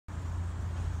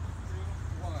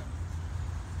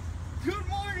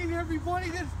everybody,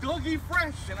 this is Dougie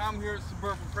Fresh, and I'm here at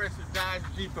Suburban Chrysler Dodge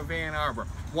Jeep of Ann Arbor,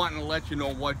 wanting to let you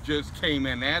know what just came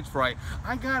in. That's right,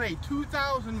 I got a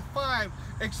 2005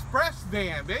 Express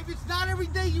van, baby. It's not every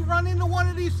day you run into one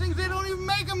of these things. They don't even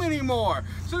make them anymore.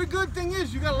 So the good thing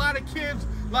is, you got a lot of kids,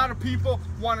 a lot of people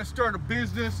want to start a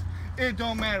business. It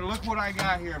don't matter. Look what I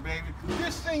got here, baby.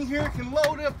 This thing here can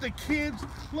load up the kids,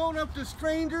 load up the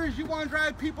strangers. You want to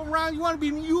drive people around, you want to be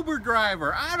an Uber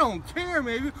driver. I don't care,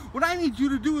 baby. What I need you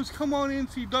to do is come on in and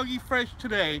see Dougie Fresh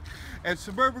today at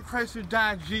Suburban Chrysler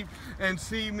Dodge Jeep and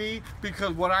see me,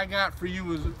 because what I got for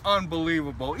you is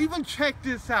unbelievable. Even check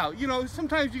this out. You know,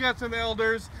 sometimes you got some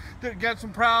elders that got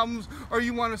some problems, or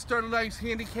you want to start a nice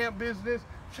handicap business.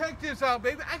 Check this out,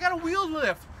 baby. I got a wheel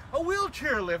lift. A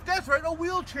wheelchair lift. That's right, a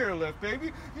wheelchair lift,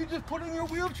 baby. You just put in your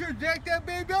wheelchair, jack that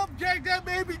baby up, jack that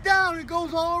baby down. It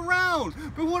goes all around.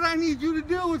 But what I need you to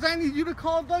do is I need you to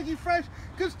call Dougie Fresh,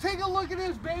 because take a look at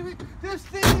this, baby. This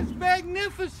thing is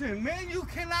magnificent, man. You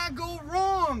cannot go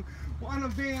wrong on a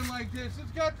van like this.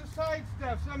 It's got the side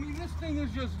steps. I mean, this thing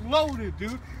is just loaded,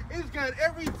 dude. It's got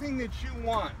everything that you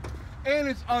want. And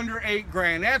it's under 8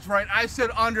 grand. That's right, I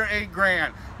said under 8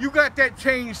 grand. You got that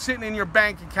change sitting in your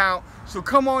bank account, so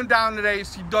come on down today,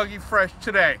 see Dougie Fresh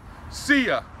today. See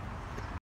ya.